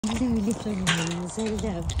Hello, little ones.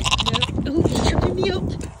 Hello. Oh, he's tripping me up.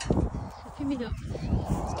 Tripping me up.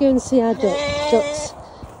 Let's go and see our ducks.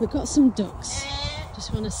 We've got some ducks.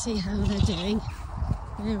 Just want to see how they're doing.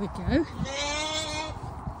 There we go.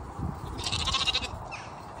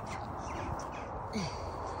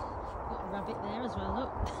 Got a rabbit there as well,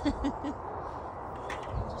 look.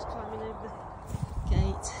 I'm just climbing over the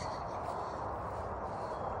gate.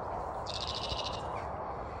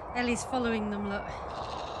 Ellie's following them, look.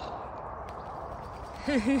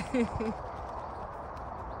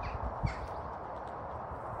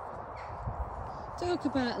 Talk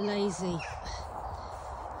about lazy.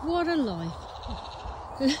 What a life.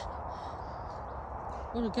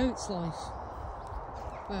 What a goat's life.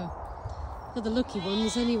 Well, for the lucky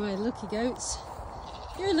ones anyway, lucky goats.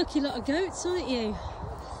 You're a lucky lot of goats, aren't you?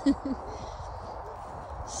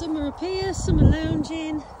 Some are up here, some are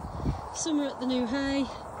lounging, some are at the new hay,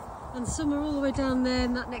 and some are all the way down there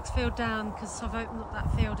in that next field down, because I've opened up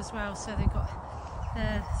that field as well, so they've got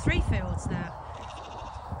 3 fields now.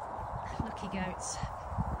 Lucky goats.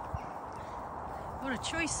 What a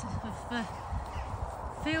choice of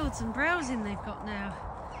fields and browsing they've got now.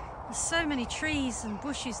 There's so many trees and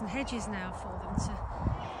bushes and hedges now for them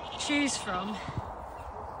to choose from.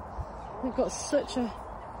 They've got such a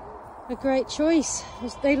great choice.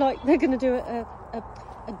 They're going to do a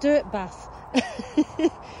dirt bath.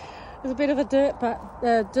 There's a bit of a dirt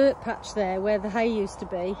patch there where the hay used to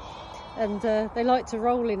be, and they like to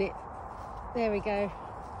roll in it. There we go.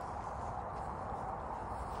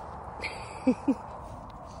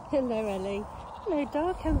 Hello, Ellie. Hello,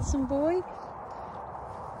 dark, handsome boy.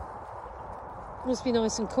 Must be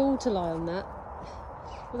nice and cool to lie on that.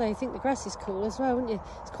 Although you think the grass is cool as well, wouldn't you?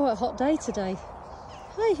 It's quite a hot day today.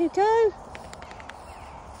 Hi, Hugo.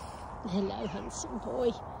 Hello, handsome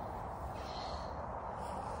boy.